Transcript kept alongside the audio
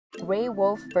Gray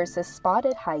wolf versus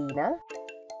spotted hyena.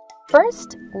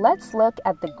 First, let's look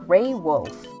at the gray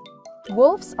wolf.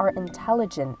 Wolves are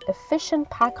intelligent, efficient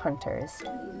pack hunters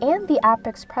and the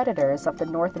apex predators of the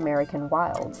North American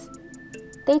wilds.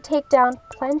 They take down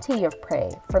plenty of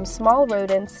prey, from small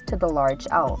rodents to the large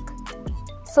elk.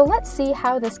 So let's see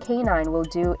how this canine will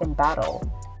do in battle.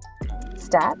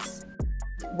 Stats: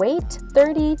 weight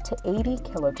 30 to 80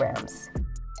 kilograms.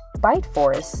 Bite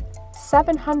force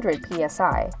 700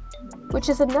 psi, which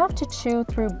is enough to chew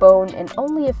through bone in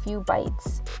only a few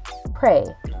bites. Prey: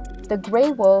 the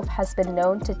gray wolf has been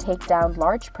known to take down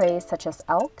large prey such as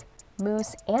elk,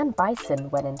 moose, and bison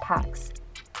when in packs.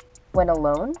 When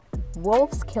alone,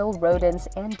 wolves kill rodents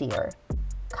and deer.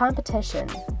 Competition: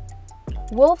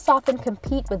 wolves often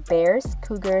compete with bears,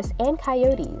 cougars, and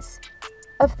coyotes.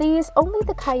 Of these, only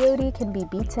the coyote can be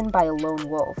beaten by a lone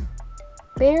wolf.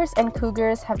 Bears and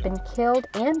cougars have been killed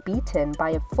and beaten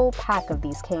by a full pack of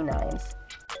these canines.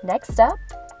 Next up,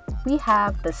 we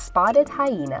have the spotted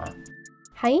hyena.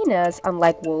 Hyenas,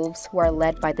 unlike wolves who are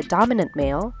led by the dominant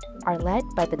male, are led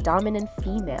by the dominant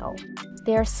female.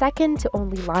 They are second to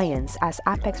only lions as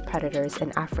apex predators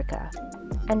in Africa,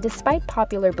 and despite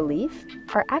popular belief,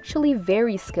 are actually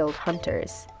very skilled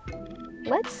hunters.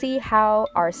 Let's see how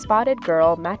our spotted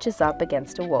girl matches up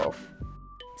against a wolf.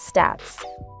 Stats: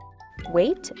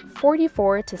 weight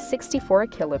 44 to 64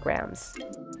 kilograms.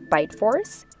 Bite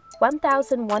force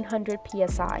 1,100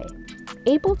 psi.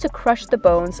 Able to crush the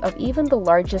bones of even the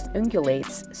largest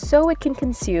ungulates so it can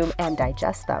consume and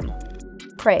digest them.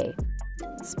 Prey: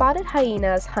 spotted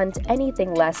hyenas hunt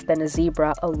anything less than a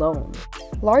zebra alone.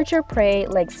 Larger prey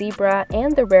like zebra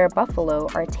and the rare buffalo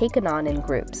are taken on in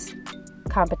groups.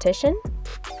 Competition: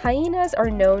 hyenas are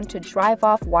known to drive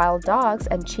off wild dogs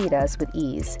and cheetahs with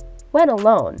ease, when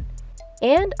alone,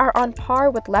 and are on par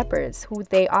with leopards who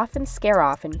they often scare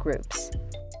off in groups.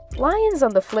 Lions,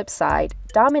 on the flip side,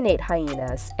 dominate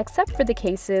hyenas, except for the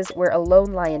cases where a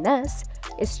lone lioness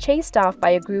is chased off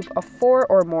by a group of 4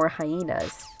 or more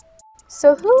hyenas.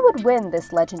 So who would win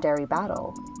this legendary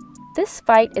battle? This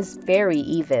fight is very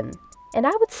even, and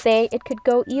I would say it could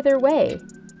go either way.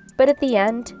 But at the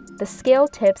end, the scale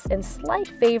tips in slight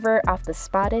favor of the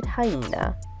spotted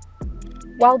hyena.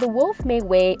 While the wolf may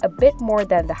weigh a bit more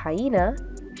than the hyena,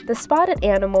 the spotted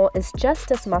animal is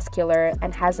just as muscular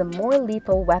and has a more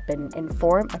lethal weapon in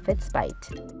form of its bite.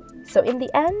 So in the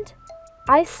end,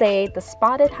 I say the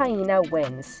spotted hyena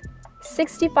wins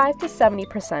 65 to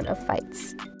 70% of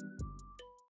fights.